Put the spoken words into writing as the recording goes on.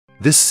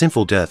This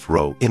sinful death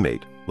row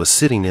inmate was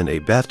sitting in a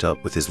bathtub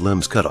with his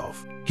limbs cut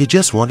off. He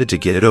just wanted to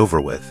get it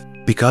over with,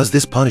 because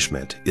this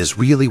punishment is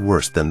really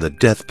worse than the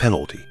death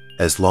penalty.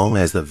 As long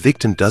as the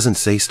victim doesn't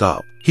say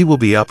stop, he will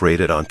be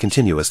operated on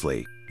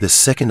continuously. The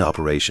second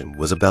operation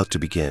was about to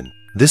begin.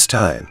 This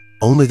time,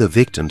 only the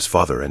victim's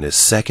father and his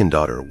second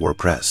daughter were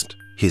present.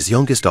 His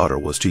youngest daughter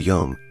was too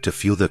young to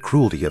feel the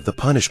cruelty of the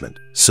punishment,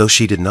 so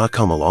she did not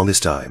come along this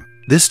time.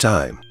 This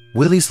time,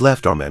 Willie's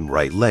left arm and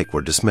right leg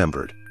were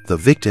dismembered. The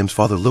victim's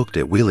father looked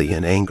at Willie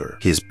in anger.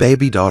 His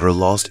baby daughter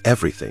lost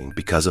everything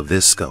because of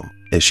this scum,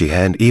 and she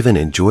hadn't even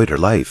enjoyed her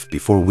life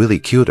before Willie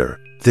killed her.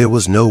 There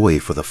was no way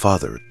for the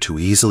father to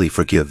easily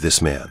forgive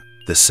this man.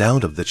 The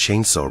sound of the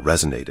chainsaw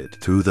resonated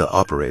through the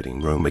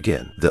operating room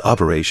again. The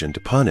operation to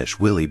punish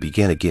Willie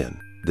began again.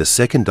 The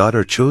second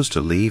daughter chose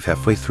to leave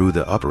halfway through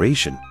the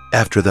operation.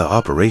 After the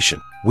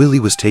operation, Willie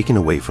was taken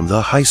away from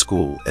the high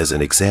school as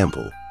an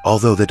example.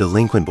 Although the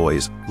delinquent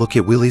boys look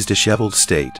at Willie's disheveled state,